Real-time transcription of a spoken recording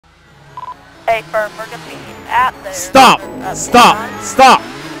Hey, firm, we're gonna be at there. Stop! Stop! Stop!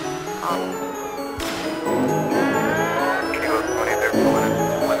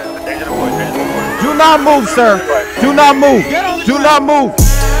 Do not move, sir. Do not move. Do not move.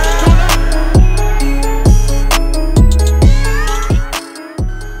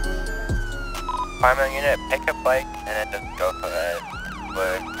 Fireman unit, pick a bike and then just go for it.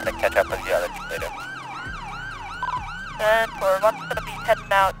 We're gonna catch up with the other two later. And for one's gonna be heading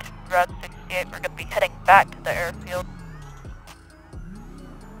out to Route 68. We're gonna be heading back to the airfield.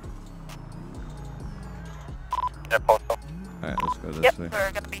 Get a postal. Alright, let's go this Yep, way.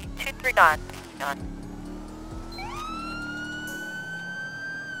 we're gonna be 239.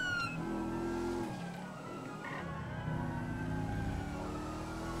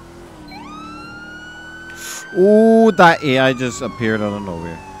 Ooh, that AI just appeared out of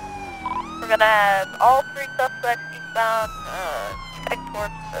nowhere. We're gonna have all three suspects eastbound, heading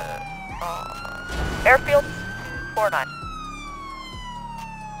towards the airfield 249.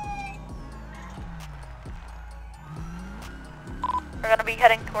 We're gonna be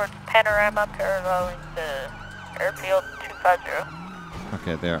heading towards Panorama, paralleling the airfield 250.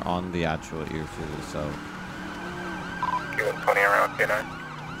 Okay, they're on the actual airfield, so. Kilo 20 around K9.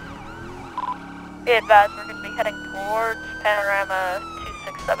 Be advised, we're gonna be heading towards Panorama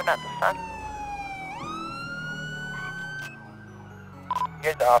 267 at the sun. You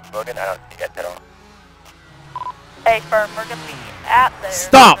guys are off-roading? I don't see you guys at all. Hey, firm, we're gonna be at there.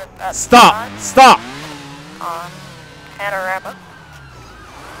 Stop! Stop! Stop! On Panorama.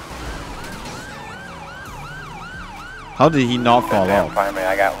 How did he not fall off? Fireman,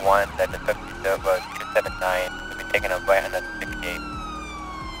 I got one that just took me to 279. We'll be taking a right on the 68.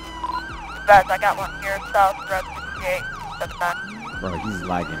 Guys, I got one here south, Route 68, 79. Bro, he's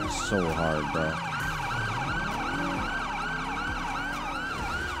lagging so hard, bro.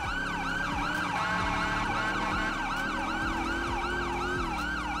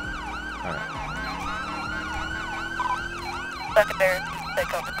 Alright. Secondary,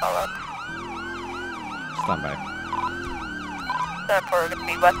 take over call up. Stand by. 7-4, we're gonna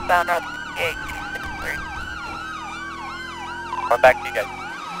be westbound, Route 68, 263. Come back to you guys.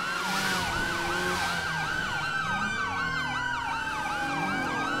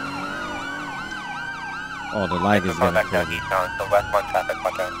 Oh, the lag is going getting back down crazy. eastbound, so westbound traffic,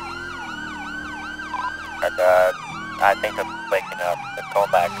 watch out. And, I think it's waking up. It's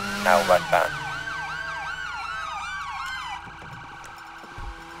going back now westbound.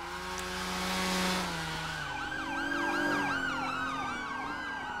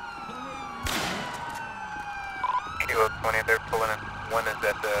 Kilo 20, they're pulling in. One is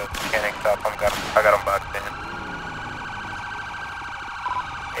at the mechanic shop. I got them boxed in.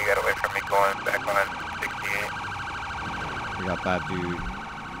 They got away from me going back on 68. We got that dude.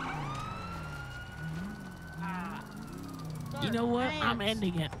 You know what? I'm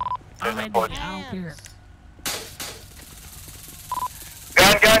ending it. I'm ending it. I don't care.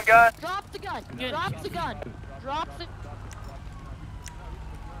 Gun! Drop the gun! Drop the gun! Drop the...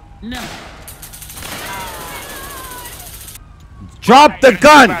 No. Drop the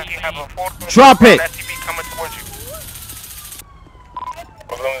gun! Drop it!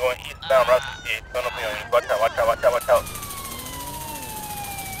 We're going eastbound, Route 68. Don't open your hands. Watch out.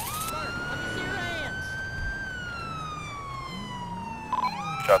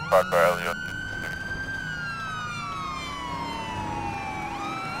 Shots fired by Elliot.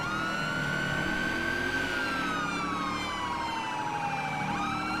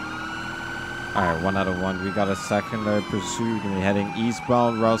 Alright, 1 out of 1. We got a secondary pursuit. Gonna be heading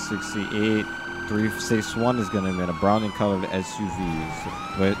eastbound, Route 68. 361 is gonna be in a brown and colored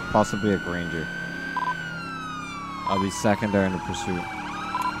SUV, but possibly a Granger. I'll be secondary in the pursuit.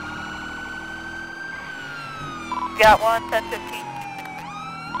 Got one, 1015.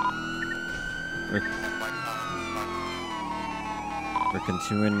 We're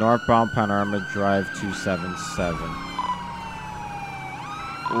continuing northbound Panorama Drive 277.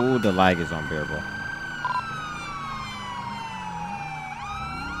 Ooh, the lag is unbearable.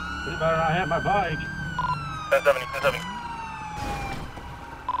 You better not hit my bike. 1070.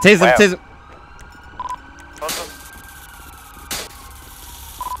 Tase him, Wow. tase him.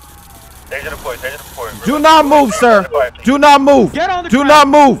 There's your report. Do not move, sir. Do not move. Get on the Do ground. not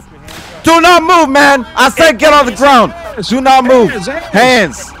move. Do not move, man. I said get on the ground. Do not move.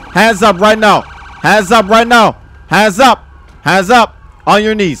 Hands. Hands up right now. Hands up right now. Hands up. Hands up. On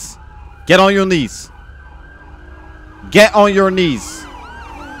your knees. Get on your knees. Get on your knees.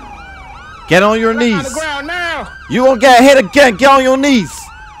 Get on your knees. You gonna get hit again. Get on your knees.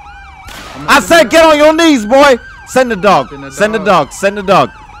 I said get on your knees, boy. Send the dog. Send the dog. Send the dog.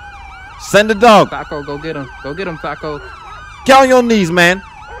 Send the dog. Faco, go get him. Go get him, Faco. Get on your knees, man.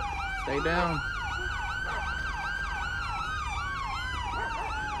 Stay down.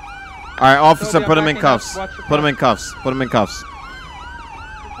 All right, officer, Toby, put him I'm in backing up. cuffs. Watch your Put him back. in cuffs. Put him in cuffs.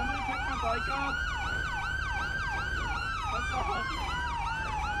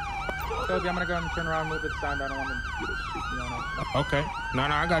 Toby, I'm gonna go and turn around, move it down. I don't want you to shoot me on it. Okay. No,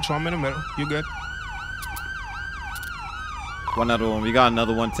 I got you. I'm in the middle. You good? One other one. We got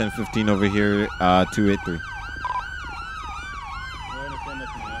another one, 1015 over here, 283.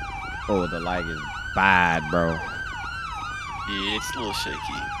 Oh, the lag is bad, bro. Yeah, it's a little shaky.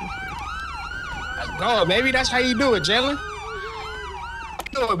 Go, baby. That's how you do it, Jalen.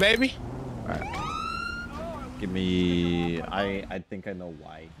 Do it, baby. All right. Give me. I think I know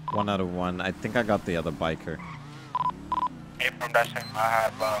why. One out of one. I think I got the other biker. Hey, from that same,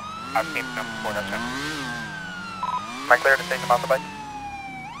 I've seen them before that same. Am I clear to take him off the bike?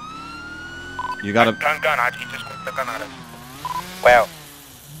 You got a Gun. He just whipped the gun at us. Wow.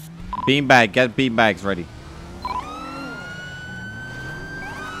 beanbag. Get beanbags ready.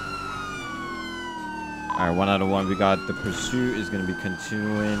 All right, one out of one. We got the pursuit is going to be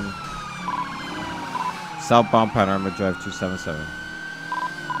continuing. Southbound Panorama Drive 277.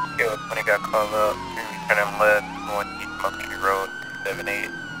 Okay, when he got called up, we turning left, going East Monkey Road, 78.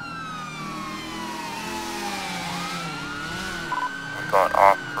 We're going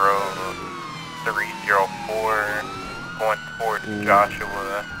off-road, 304, going towards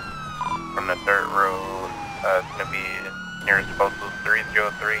Joshua from the dirt road. It's going to be nearest postal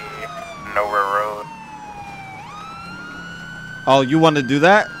 303, Nowhere Road. Oh, you want to do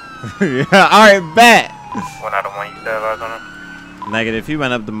that? Yeah. All right, bet. One out of one, you said I was on him? Negative. He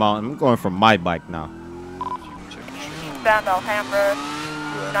went up the mountain. I'm going for my bike now. Eastbound Alhambra,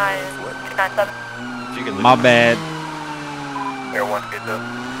 297. My bad. Air 1 get up.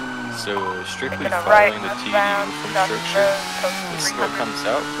 So strictly Taking a right, following the TD westbound, uniform Joshua structure, Road, postal it still 300. comes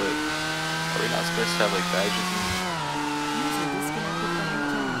out, but are we not supposed to have like badges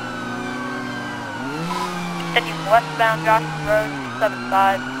and Continue westbound Joshua Road,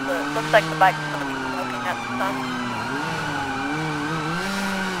 75. But it looks like the bike's going to be smoking at the sun.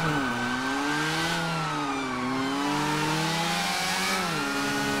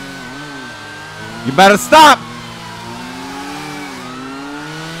 You better stop.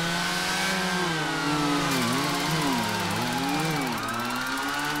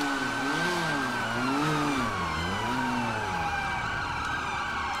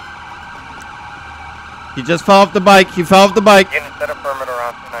 He just fell off the bike. He fell off the bike. Unit set a perimeter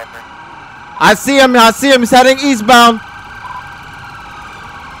around 293. I see him. I see him. He's heading eastbound.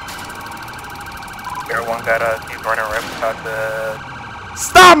 Air 1 got he's running right beside the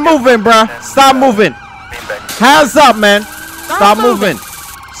Stop moving, bruh. Stop moving. beanbag. Hands up, man. Stop moving.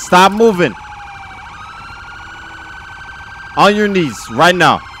 Stop moving. On your knees right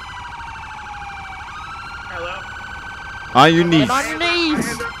now. Hello? On your knees. On your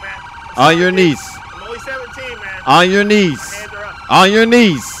knees. On your knees. I'm only 17, man. On your knees. My hands are up. On your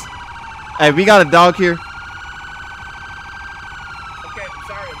knees. Hey, we got a dog here. Okay, I'm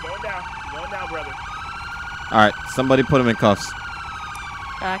sorry. I'm going down. I'm going down, brother. All right, somebody put him in cuffs.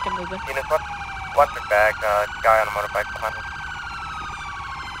 I can move it. Unit, watch your back. Guy on a motorbike behind us.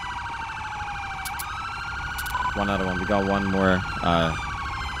 One out of one. We got one more.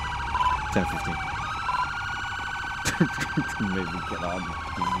 10-15. Maybe get on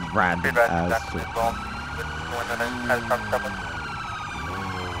these random ass shit.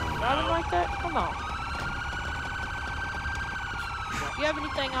 Driving like that? Come on. You have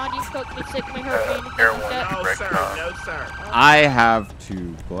anything on you? Poke me, sick me, hurt me, anything Air like 1. that? No, sir. No, sir. I have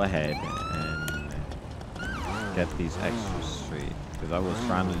to go ahead and get these extras straight because I was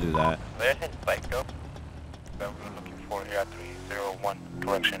trying to do that. Let his bike go. That we're looking for here at 301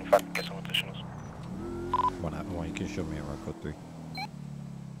 direction. If I can get some additionals. One out of one. You can show me a Rocco 3.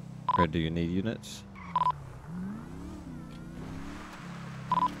 Where do you need units?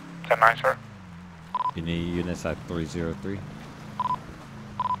 10-9, sir. You need units at 303.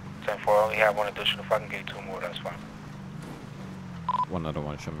 10-4, only have one additional. If I can get 2 more, that's fine. One other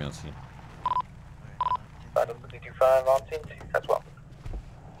one. Show me on scene. 5 on scene as well.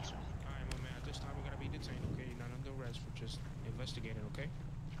 Alright, my man. At this time, we're gonna be detained, okay? You're not under arrest. We're just investigating, okay?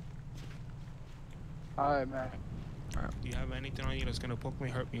 Alright, man. Do you have anything on you that's gonna poke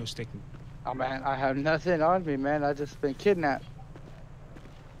me, hurt me, or stick me? Oh, man, I have nothing on me, man. I just been kidnapped.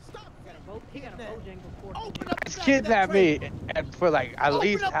 Just kidnapped me and for like at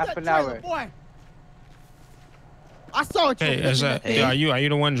least half an hour. I saw what you were Hey, putting in that thing. are you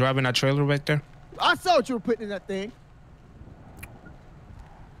the one driving that trailer back there? I saw what you were putting in that thing.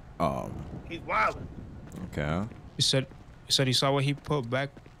 He's wilding. Okay. You said he saw what he put back.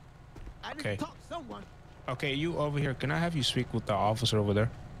 Okay. Okay, you over here. Can I have you speak with the officer over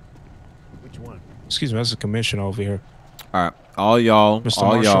there? Which one? Excuse me, that's the commissioner over here. All right, all y'all, Mr.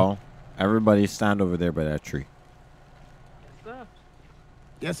 Marshall. everybody stand over there by that tree.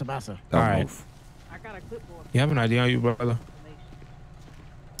 Yes, master. Don't All right. move. I got a clipboard. You have an idea, you brother?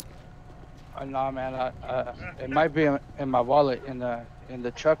 No, man. It might be in my wallet in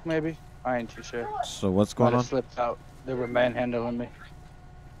the truck, maybe. I ain't too sure. So what's Might going have on? slipped out. They were manhandling me.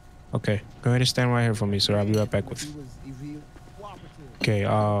 Okay, go ahead and stand right here for me, sir. I'll be right back with you. Okay,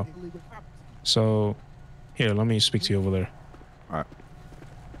 so here, let me speak to you over there. All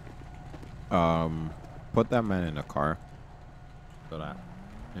right. Put that man in a car. So that,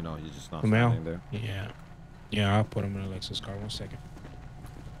 you know, he's just not The mail? standing there. Yeah. Yeah, I'll put him in a Lexus car. 1 second.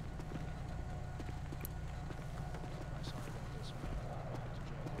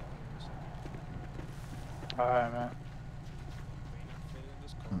 Alright, man.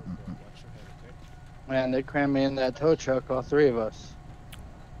 Man, they crammed me in that tow truck, all three of us.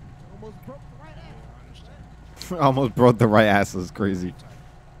 Almost broke the right ass. Is crazy.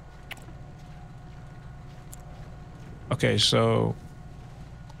 Okay, so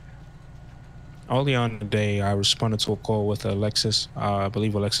early on the day, I responded to a call with Alexis. I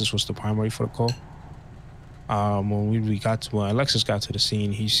believe Alexis was the primary for the call. When Alexis got to the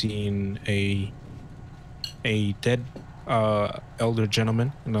scene, he seen a dead elder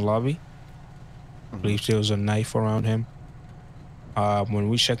gentleman in the lobby. I believe there was a knife around him. When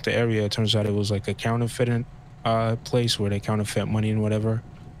we checked the area, it turns out it was like a counterfeiting place where they counterfeit money and whatever.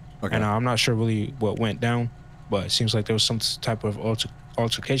 Okay. And I'm not sure really what went down, but it seems like there was some type of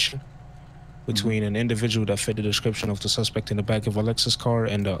altercation between an individual that fit the description of the suspect in the back of Alexis' car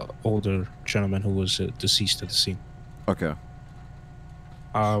and the older gentleman who was deceased at the scene. Okay.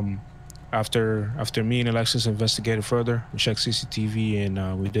 After me and Alexis investigated further, we checked CCTV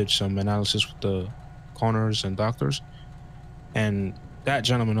and we did some analysis with the coroners and doctors. And that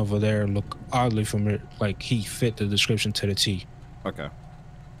gentleman over there looked oddly familiar, like he fit the description to the T. Okay.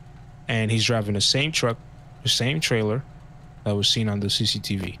 And he's driving the same truck, the same trailer that was seen on the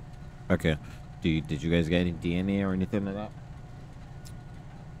CCTV. Okay. Did you guys get any DNA or anything like that?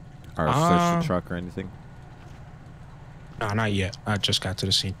 Or search the truck or anything? No, not yet. I just got to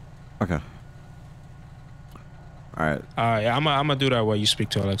the scene. Okay. All right. Yeah, I'm gonna do that while you speak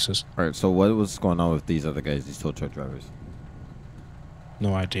to Alexis. All right. So what was going on with these other guys, these tow truck drivers?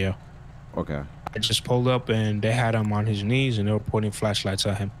 No idea. Okay. I just pulled up and they had him on his knees and they were pointing flashlights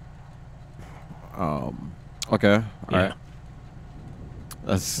at him. Okay. All Yeah. right.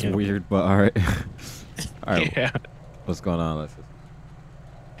 That's weird, but all right. All right. Yeah. What's going on, Alexis?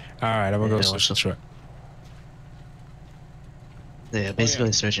 All right, I'm gonna go search the truck. Yeah,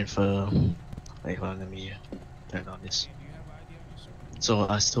 basically searching for. Wait, hold on, let me turn on this. So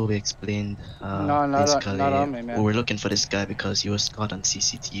as Toby explained, basically not on me, man. we were looking for this guy because he was caught on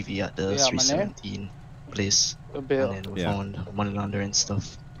CCTV at the 317 place, Bill. and then we found money laundering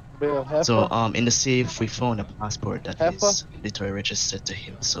stuff. Bill, So in the safe we found a passport that is literally registered to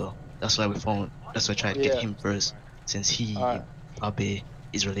him. So that's why we tried to get him first, since he probably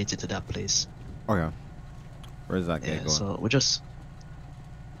is related to that place. Okay. Where's that guy going? So we just.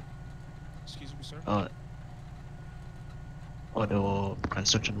 Excuse me, sir. The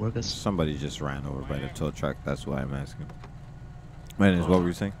construction workers. Somebody just ran over by the tow truck. That's why I'm asking. Man, is what were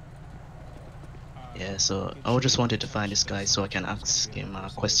you saying? Yeah, so I just wanted to find this guy so I can ask him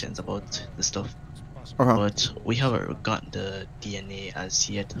questions about the stuff. But we haven't gotten the DNA as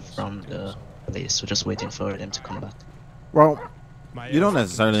yet from the place. We're just waiting for them to come back. Well, you don't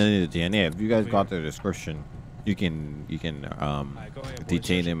necessarily need the DNA. If you guys got their description, you can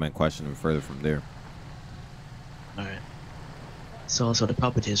detain him and question him further from there. All right. So the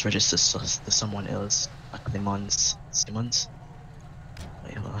property is registered to someone else, Simmons.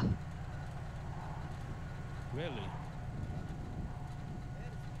 Wait, hold on. Really?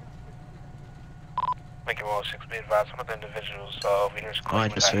 Making well 6 be advised. One of the individuals over here is I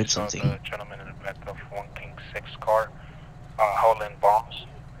just heard something. The gentleman in the back of 1 King 6 car, hauling bombs.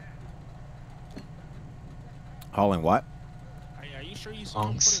 Hauling what? Are you sure you saw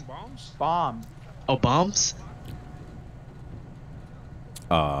him putting bombs? Bombs. Oh, bombs?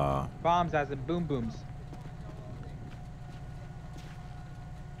 Bombs as in boom booms.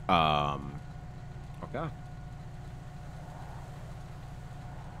 Okay.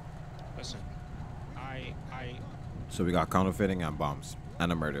 Listen, So we got counterfeiting and bombs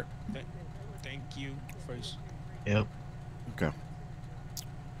and a murder. Thank you first. Yep. Okay.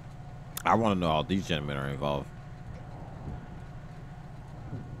 I want to know how these gentlemen are involved.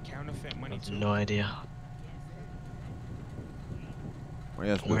 No idea.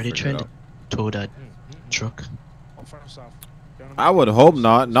 Well, Where are they trying to tow that truck? I would hope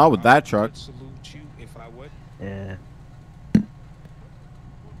not. Not with that truck. Yeah.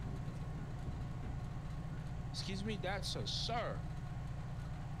 Excuse me, that's a sir.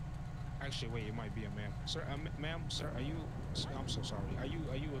 Actually, wait, it might be a ma'am. Sir, ma'am, sir, are you? I'm so sorry. Are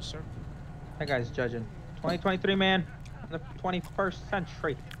you a sir? That guy's judging. 2023, man. The 21st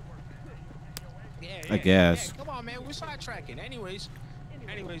century. Yeah, I guess. Yeah, come on, man. We're sidetracking. Anyways,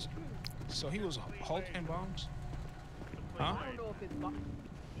 so he was halting bombs? Huh? I don't know if it's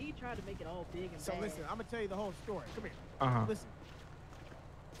he tried to make it all big and so bad. Listen, I'm gonna tell you the whole story. Come here. Listen.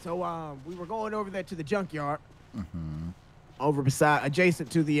 So we were going over there to the junkyard. Over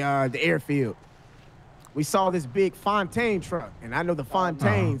adjacent to the airfield. We saw this big Fontaine truck, and I know the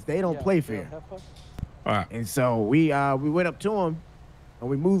Fontaines, they don't play fair. And so we went up to him, and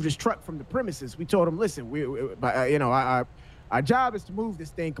we moved his truck from the premises. We told him, listen, our job is to move this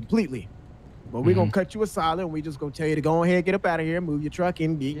thing completely, but we're gonna cut you a solid, and we just gonna tell you to go ahead, get up out of here, move your truck,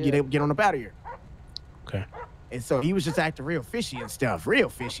 and get on up out of here. Okay. And so he was just acting real fishy and stuff, real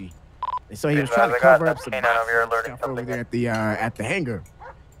fishy. And so he was trying to cover up some stuff over there at the hangar.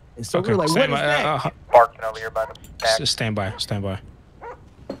 And so we were like, what is that? Parking over here by the back. Stand by.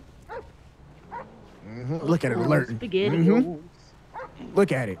 Look at it alerting.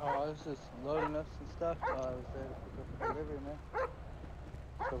 Look at it. Oh, it's just loading us and stuff. I was there to pick up the delivery, man.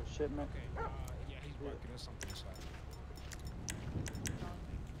 So shipment. Yeah, he's working. There's something inside.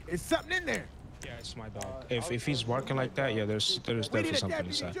 It's something in there. Yeah, it's my dog. If he's barking like that, yeah, there's definitely something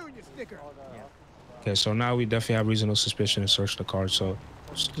inside. Okay, so now we definitely have reasonable suspicion to search the car. So,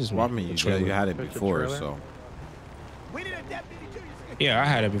 well, I mean, you had it before, so. Yeah, I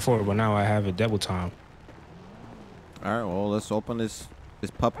had it before, but now I have it double time. All right, well, let's open this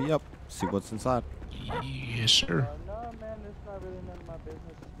puppy up, see what's inside. Yes, sir. No, man, it's not really none of my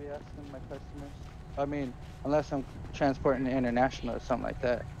business to be asking my customers. I mean, unless I'm transporting international or something like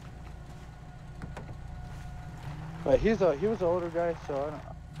that. But he was an older guy, so I don't know.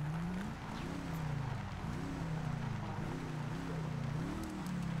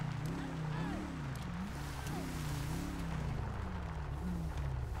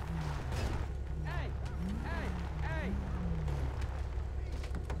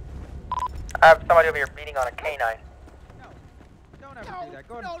 I have somebody over here beating on a canine. No, don't ever do that.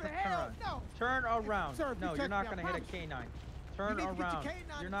 Go ahead and turn around. Sir, no, you're not gonna hit a canine. Turn around.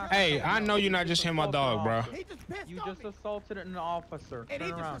 You're not. Hey, I know you're not just hitting my dog, bro. You just assaulted an officer. And Turn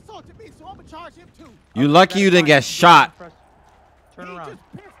he around. just assaulted me, so I'm gonna charge him too. You lucky you didn't get shot. Turn around.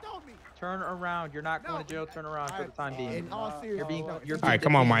 Turn around. You're not going to jail. Turn around for the time being. In all seriousness, All right,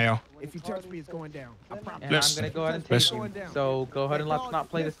 come on, Mayo. if you touch me, it's going down. I promise. And I'm gonna go ahead and take you. So go ahead and let's not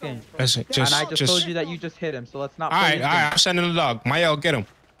play this game. Listen, And I just told you that you just hit him, so let's not play this game. All right, I'm sending the dog. Mayo, get him.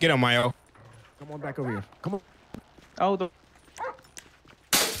 Get him, Mayo. Come on back over here. Come on. Oh, the.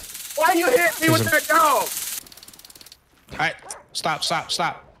 Why you hit me with that dog? All right, stop.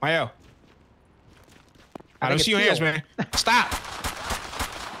 Mayo. I don't see your hands, man. Stop.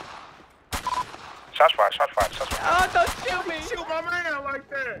 Shots fired. Oh, don't shoot me! Shoot my man like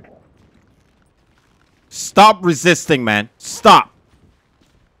that. Stop resisting, man. Stop.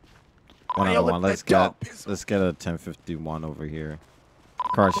 One on one. Let's get a 1051 over here.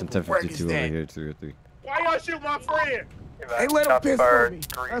 Carson 1052 over here. 203. Why y'all shoot my friend? Hey, let him piss on me.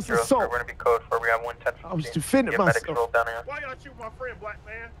 That's assault. We're gonna be code for. We have 110. I was defending myself. Down here. Why y'all shoot my friend, black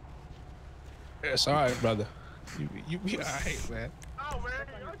man? It's all right, brother. You be all right, man. Oh man,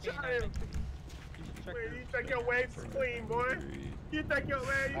 y'all trying to. You think your waves is clean, boy? You think your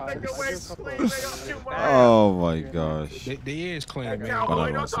waves is clean? They gonna shoot my ass. Oh my gosh. They is clean, Hey, man. cowboy, Hold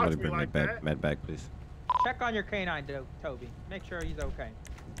on, don't somebody talk to me bring like me that. med back, please. Check on your canine, Toby. Make sure he's okay.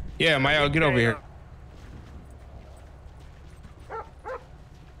 Yeah, Mayo, get over here.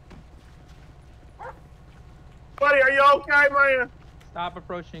 Buddy, are you okay, man? Stop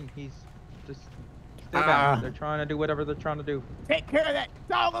approaching. He's just stay back. They're trying to do whatever they're trying to do. Take care of that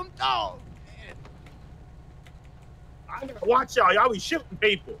dog. I gotta watch y'all. Y'all be shooting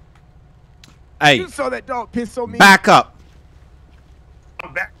people. Hey, You saw that dog piss on me. back up.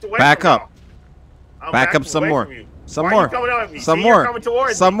 I'm back up. I'm Back up some away more. from you. Some Why more. You coming at me? Some See, you're more. coming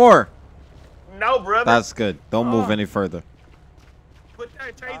towards Some me. more. No, brother. That's good. Don't move any further. Put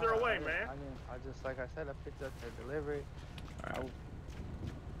that taser away, man. I just, like I said, I picked up their delivery. All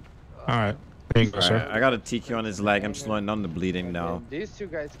right. There you go, sir. I got a TQ on his leg. I'm slowing down the bleeding now. And these two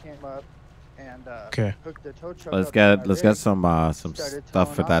guys came up and Okay. hooked the tow truck Let's up to my get rig, some started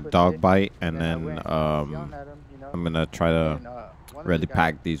stuff for towing that off with dog it, bite, and I then went yelling at him, you know, I'm gonna try to and, really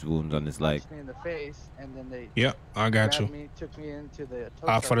packed these wounds on his leg. Me in the face, and then they Yep, I got you. me, took me into the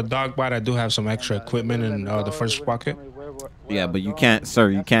For the dog bite, I do have some extra equipment in the first pocket. Yeah, but you can't, sir.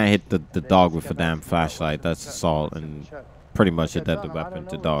 You can't hit the dog with a damn flashlight. That's assault and pretty much a deadly weapon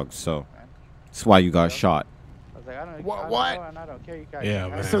to dogs. So that's why you got shot. What? Yeah,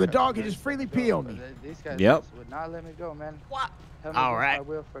 man. So the dog can just freely pee on me. These guys Yep. would not let me go, man. What? All right.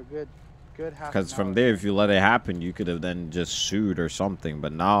 Half Because an from hour. there, if you let it happen, you could have then just sued or something.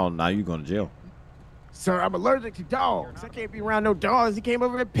 But now you're going to jail. Sir, I'm allergic to dogs. I can't be around no dogs. He came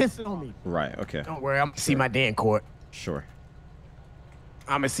over and pissing on me. Right. Okay. Don't worry, I'm gonna see my day in court. Sure.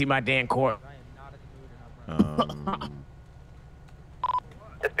 I'm gonna see my day in court.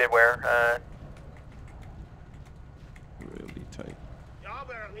 Just beware. Really tight. Y'all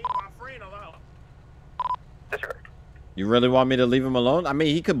better leave my friend alone. Disregard. You really want me to leave him alone? I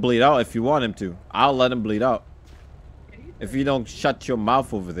mean, he could bleed out if you want him to. I'll let him bleed out. If you don't shut your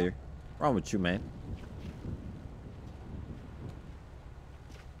mouth over there. What's wrong with you, man?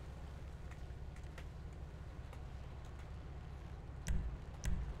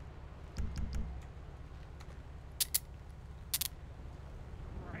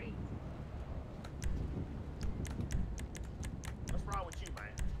 What's wrong with you,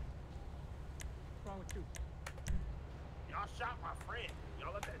 man? What's wrong with you? Y'all shot my friend.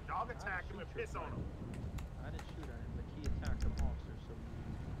 Y'all let that dog attack him and piss on him. I didn't shoot at him, but he attacked an officer, so...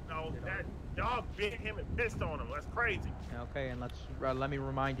 No, that dog bit him and pissed on him. That's crazy. Okay, and let me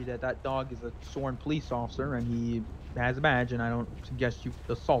remind you that that dog is a sworn police officer, and he has a badge, and I don't suggest you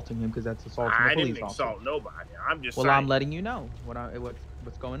assaulting him, because that's assaulting a police officer. I didn't assault nobody. I'm just well, saying. I'm letting you know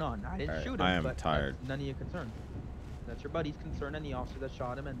what's going on. I didn't shoot him, I am but tired. That's none of your concern. That's your buddy's concern and the officer that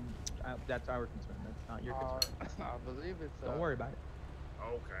shot him, and that's our concern. That's not your concern. I believe it's. Don't worry about it.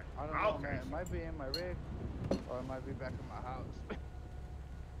 Okay. I don't know, man. It might be in my rig, or it might be back in my house.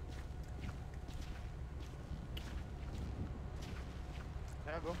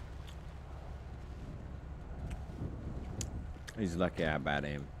 There you go. He's lucky I had bad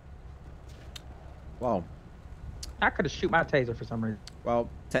aim. Well, I could have shoot my taser for some reason. Well,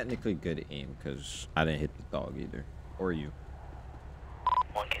 technically good aim because I didn't hit the dog either, or you.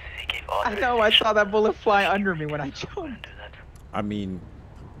 I know. I saw that bullet fly under me when I jumped. I mean,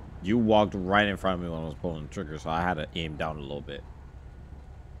 you walked right in front of me when I was pulling the trigger, so I had to aim down a little bit.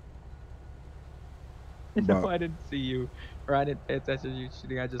 No, I didn't see you, or I didn't pay attention to you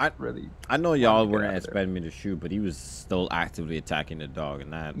shooting. I know y'all weren't expecting me to shoot, but he was still actively attacking the dog,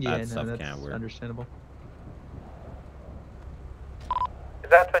 and that stuff can't work. Understandable. Is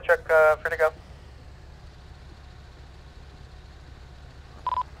that tow truck free to go?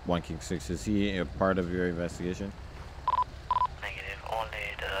 1 King 6, is he a part of your investigation? Negative. Only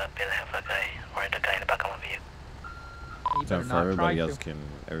the bill have a guy or the guy in the back of my vehicle. So for everybody else can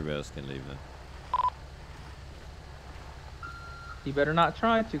leave then. You better not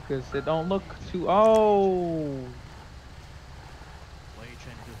try to, cause it don't look too. Oh. What are you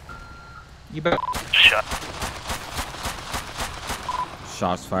trying to do? You better. Shot.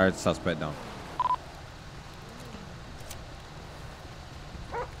 Shots fired. Suspect down.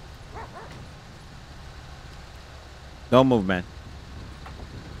 Don't move, man.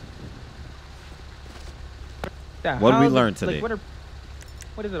 What did we learn today?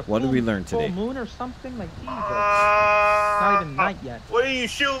 What is it? What did we learn today? Full moon or something? Like Jesus. It's not even night yet. What are you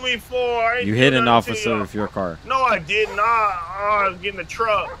shooting me for? You hit an officer with your car. No, I didn't. I was getting the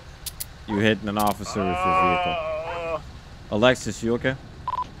truck. You hit an officer with your vehicle. Alexis, you okay?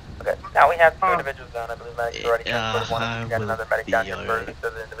 Okay, now we have 2 individuals down. I believe Max already transported one. We got another medic down here for the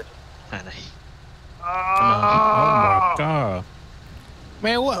other individual. Oh my God.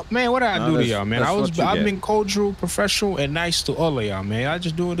 Man, what did I do to y'all, man? I've been cordial, professional, and nice to all of y'all, man. I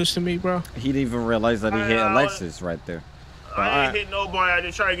just doing this to me, bro. He didn't even realize that he hit Alexis right there. I ain't hit nobody. I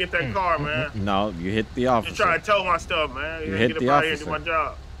just try to get that car, man. No, you hit the officer. Just try to tow my stuff, man. You hit the out here and officer. do my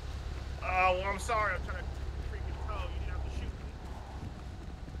job. Well, I'm sorry. I'm trying to freaking tow. You didn't have to shoot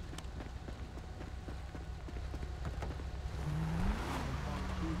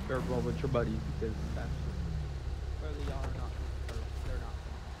me. Careful with your buddies, because that's whether y'all are not. They're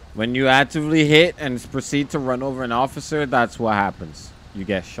not. When you actively hit and proceed to run over an officer, that's what happens. You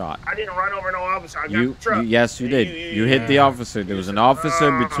get shot. I didn't run over no officer. I got the truck. Yes, you did. You hit the officer. There was an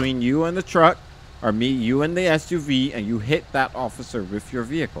officer between you and the truck, or you and the SUV, and you hit that officer with your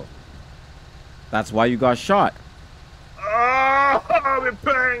vehicle. That's why you got shot. Oh, I've been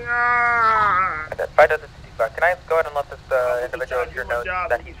paying. Okay, 5-55. Can I go ahead and let this individual here know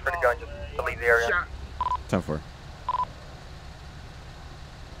that he's free to go and just to leave the area? 10-4.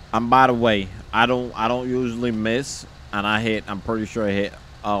 By the way, I don't usually miss And I'm pretty sure I hit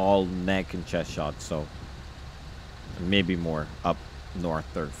all neck and chest shots, so maybe more up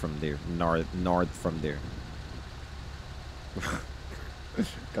north or from there, north from there.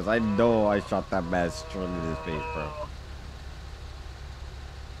 Because I know I shot that man straight in his face, bro.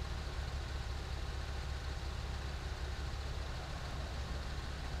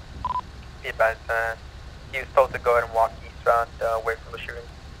 Yeah, but he was told to go ahead and walk eastbound away from the shooting.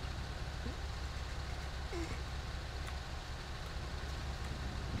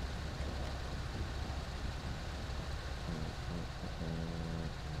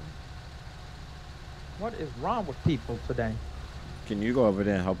 What is wrong with people today? Can you go over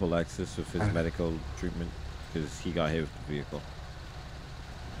there and help Alexis with his medical treatment? Because he got hit with the vehicle.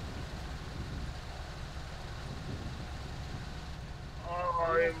 Oh,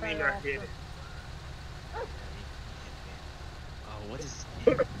 I didn't mean I hit it. What is...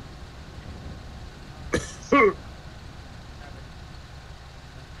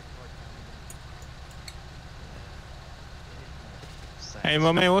 Hey,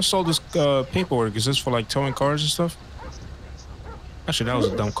 my man, what's all this paperwork? Is this for like towing cars and stuff? Actually, that was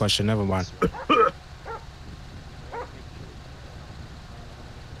a dumb question. Never mind. You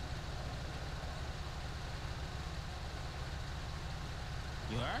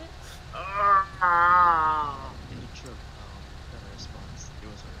alright?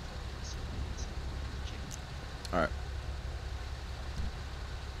 Alright.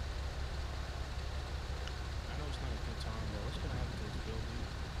 I know it's not a good time, but what's gonna happen to this building?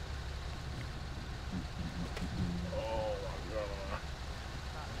 Oh my god.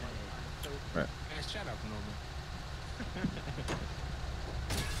 Right. Man, shut up, Norman.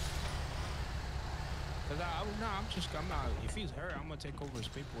 Cause I'm not. If he's hurt, I'm gonna take over his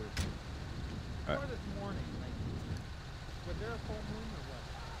paperwork. Right. This morning, like, was there a full moon or what?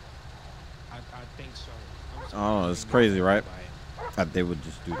 I think so. Oh, it's crazy, right? That they would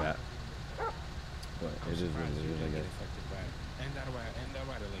just do that. But it is what it is, I guess. And that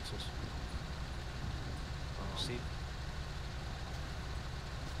right, Alexis. See?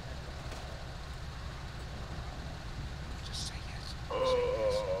 Just say yes.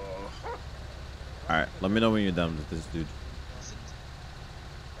 Alright, let me know when you're done with this dude.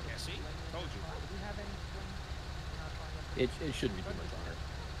 Yeah, see? Told you. It shouldn't be too much longer.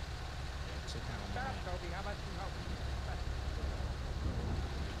 Sit down, my man.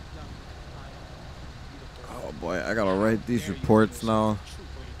 Oh boy, I gotta write these reports now.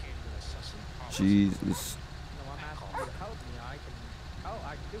 Jesus.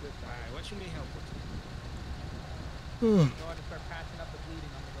 What you need help with?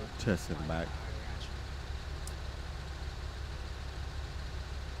 Chest and back.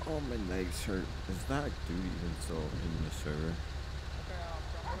 Oh, my legs hurt. Is that dude even still in the server?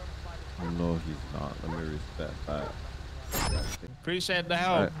 No, he's not. Let me reset that. Appreciate the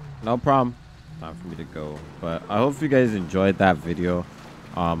help. Right, no problem. Time for me to go. But I hope you guys enjoyed that video.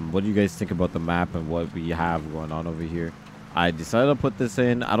 What do you guys think about the map and what we have going on over here? I decided to put this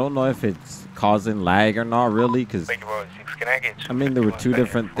in. I don't know if it's causing lag or not really, because I mean there were two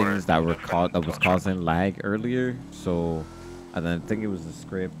different things that was causing lag earlier. So, and then I think it was the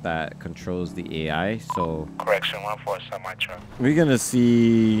script that controls the AI. So Correction, 147 on my truck. we're gonna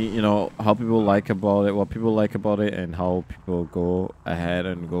see, you know, how people like about it, what people like about it, and how people go ahead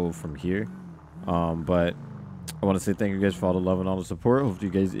and go from here. But I want to say thank you guys for all the love and all the support. Hope you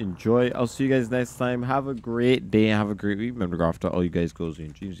guys enjoy. I'll see you guys next time. Have a great day and have a great week. Remember, after all you guys goals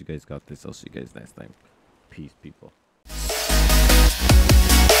and dreams, you guys got this. I'll see you guys next time. Peace, people.